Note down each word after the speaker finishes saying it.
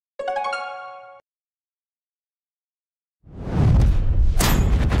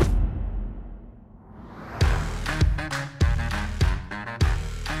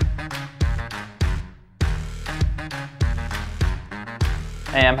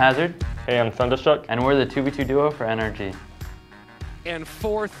Hey, I'm Hazard. Hey, I'm Thunderstuck. And we're the 2v2 duo for NRG. And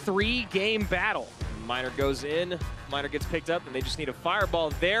 4-3 game battle. Miner goes in, Miner gets picked up, and they just need a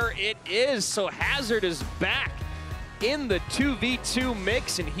fireball. There it is. So Hazard is back in the 2v2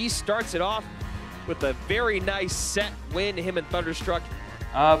 mix, and he starts it off with a very nice set win, him and Thunderstuck.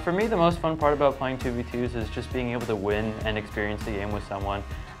 For me, the most fun part about playing 2v2s is just being able to win and experience the game with someone.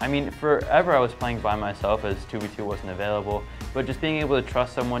 I mean, forever I was playing by myself as 2v2 wasn't available, but just being able to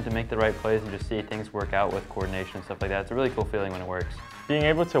trust someone to make the right plays and just see things work out with coordination and stuff like that, it's a really cool feeling when it works. Being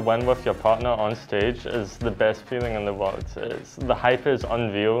able to win with your partner on stage is the best feeling in the world. The hype is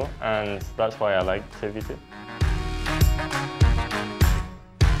unreal, and that's why I like 2v2.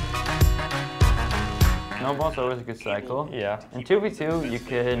 Snowball's always a good cycle. Yeah. In 2v2, you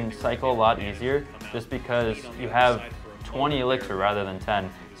can cycle a lot easier just because you have 20 elixir rather than 10.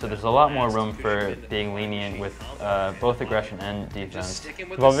 So there's a lot more room for being lenient with both aggression and defense.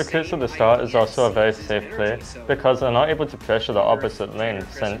 Well, recruits at the start is also a very safe play because they're not able to pressure the opposite lane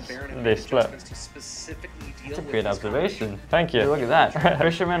since they split. That's a great observation. Thank you. Hey, look at that.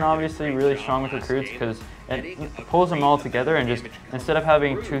 Fisherman obviously really strong with recruits because it pulls them all together and just, instead of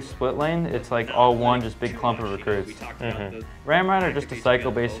having two split lane, it's like all one just big clump of recruits. Ramrod are just a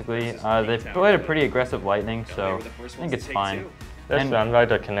cycle basically. They've played a pretty aggressive lightning, so I think it's fine. This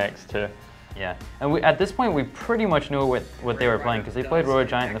Ramrider connects too. Yeah, and at this point we pretty much knew what they were playing because they played Royal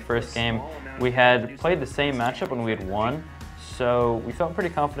Giant in the first game. We had played the same matchup and we had won, so we felt pretty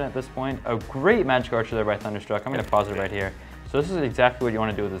confident at this point. A great Magic Archer there by Thunderstruck. I'm going to pause it right here. So this is exactly what you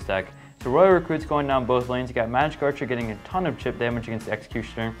want to do with this deck. So Royal Recruit's going down both lanes. You got Magic Archer getting a ton of chip damage against the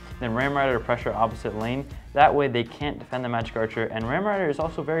Executioner, then Ramrider to pressure opposite lane. That way they can't defend the Magic Archer, and Ramrider is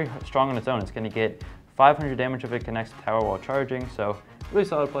also very strong on its own. It's going to get 500 damage if it connects the tower while charging, so really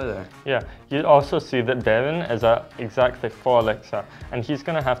solid play there. Yeah, you also see that Berin is at exactly 4 elixir, and he's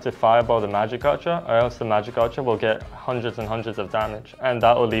going to have to fireball the Magic Archer, or else the Magic Archer will get hundreds and hundreds of damage, and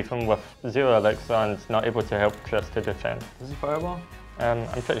that will leave him with 0 elixir and not able to help Chris to defend. Does he fireball? I'm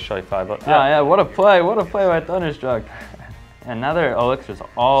pretty sure he fireballed. Yeah, what a play by Thunderstruck. And now their elixir's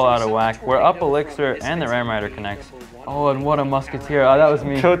all out of whack. We're up elixir and the Ramrider connects. Oh, and what a musketeer. Oh, that was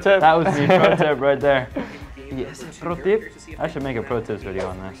me. Pro tip. That was me, pro tip right there. Yes, pro tip. I should make a pro tips video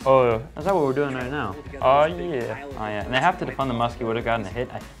on this. Oh. Is that what we're doing right now? Oh, yeah. Oh, yeah. And they have to defend the muskie. Would have gotten a hit,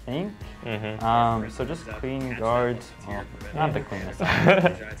 I think. So just clean guards. Well, not the cleanest,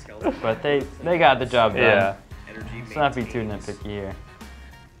 but they got the job done. Yeah. Let's not be too nitpicky here.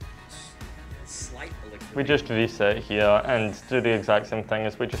 We just reset here and do the exact same thing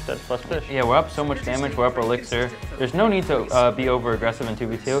as we just did first fish. Yeah, we're up so much damage, we're up elixir. There's no need to be over aggressive in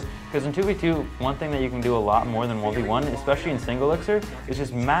 2v2, because in 2v2, one thing that you can do a lot more than 1v1, especially in single elixir, is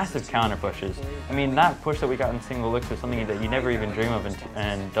just massive counter pushes. I mean, that push that we got in single elixir is something that you never even dream of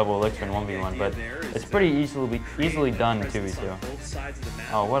in double elixir in 1v1, but it's pretty easily done in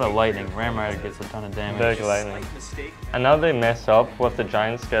 2v2. Oh, what a lightning. Ramrider gets a ton of damage. Big lightning. And now they mess up with the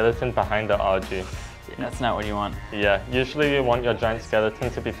giant skeleton behind the RG. That's not what you want. Yeah, usually you want your giant skeleton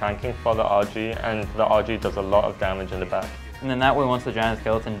to be tanking for the RG, and the RG does a lot of damage in the back. And then that way, once the giant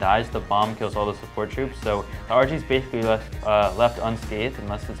skeleton dies, the bomb kills all the support troops, so the RG is basically left unscathed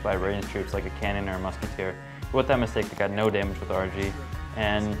unless it's by ranged troops like a cannon or a musketeer. With that mistake, they got no damage with the RG.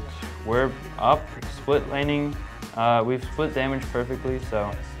 And we're up, split laning. We've split damage perfectly, so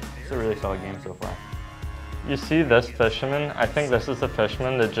it's a really solid game so far. You see this fisherman? I think this is the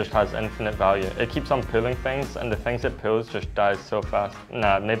fisherman that just has infinite value. It keeps on pulling things, and the things it pulls just dies so fast.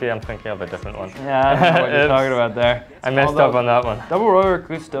 Nah, maybe I'm thinking of a different one. Yeah, I don't know what you're talking about there. I messed up on that one. Double Royal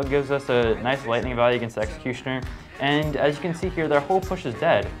Recruit still gives us a nice lightning value against the Executioner, and as you can see here, their whole push is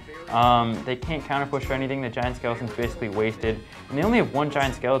dead. They can't counter push or anything. The giant skeleton's basically wasted, and they only have one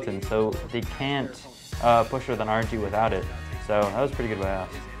giant skeleton, so they can't push with an RG without it. So that was pretty good by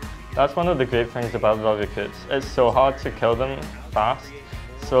us. That's one of the great things about Royal Recruits. It's so hard to kill them fast,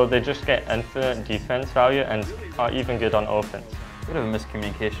 so they just get infinite defense value and are even good on offense. Bit of a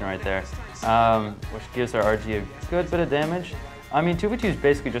miscommunication right there, which gives our RG a good bit of damage. I mean, 2v2 is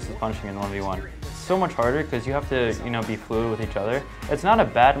basically just as punching in 1v1. It's so much harder because you have to, be fluid with each other. It's not a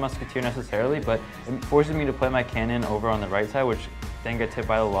bad musketeer necessarily, but it forces me to play my cannon over on the right side, which then gets hit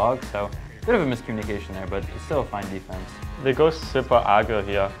by the log, so bit of a miscommunication there, but it's still a fine defense. They go super aggro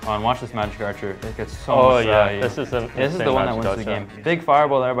here. Oh, and watch this Magic Archer. It gets so much value. This is the one that wins the game. Big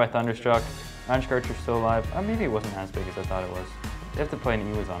fireball there by Thunderstruck. Magic Archer's still alive. Maybe it wasn't as big as I thought it was. You have to play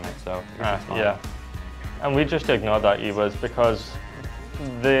an Ewaz on it, so it's fine. Yeah. And we just ignored that Ewaz because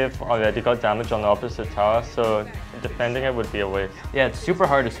they've already got damage on the opposite tower, so defending it would be a waste. Yeah, it's super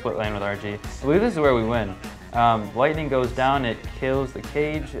hard to split lane with RG. I believe this is where we win. Lightning goes down, it kills the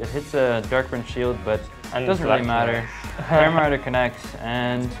cage, it hits a Darkburn shield, but it doesn't really matter. Rider connects,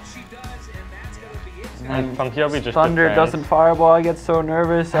 and from here we just Thunder defend. doesn't fireball. I get so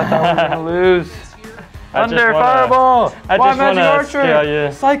nervous. I thought we were gonna lose. Thunder, wanna, fireball! I Why just Magic wanna Archer? scare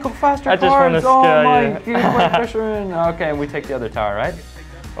you. Cycle faster I just cards! wanna Oh scare my, you. huge white fisherman. Okay, we take the other tower, right?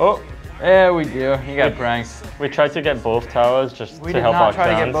 Oh, there we go. You got pranked. we tried to get both towers just We to did help not our try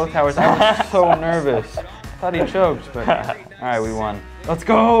to clans. get both towers. I was so nervous. Thought he choked, but all right, we won. Let's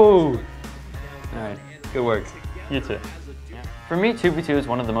go! All right, good work. You too. For me, 2v2 is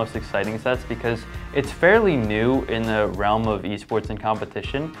one of the most exciting sets because it's fairly new in the realm of esports and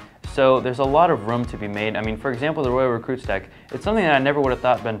competition. So there's a lot of room to be made. I mean, for example, the Royal Recruits deck, it's something that I never would have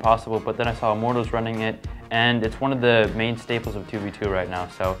thought been possible, but then I saw Immortals running it, and it's one of the main staples of 2v2 right now.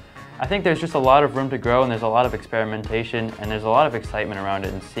 So I think there's just a lot of room to grow, and there's a lot of experimentation, and there's a lot of excitement around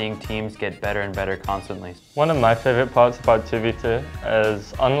it, and seeing teams get better and better constantly. One of my favorite parts about 2v2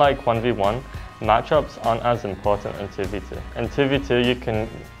 is, unlike 1v1, matchups aren't as important in 2v2. In 2v2, you can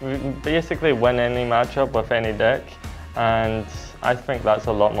basically win any matchup with any deck, and I think that's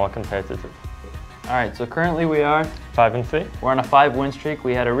a lot more competitive. All right, so currently we are 5-3. We're on a 5-win streak.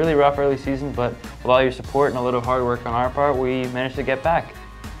 We had a really rough early season, but with all your support and a little hard work on our part, we managed to get back.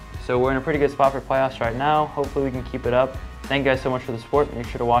 So we're in a pretty good spot for playoffs right now. Hopefully we can keep it up. Thank you guys so much for the support. Make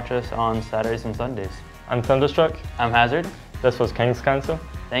sure to watch us on Saturdays and Sundays. I'm Thunderstuck. I'm Hazard. This was King's Council.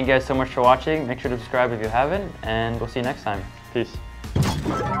 Thank you guys so much for watching. Make sure to subscribe if you haven't, and we'll see you next time. Peace.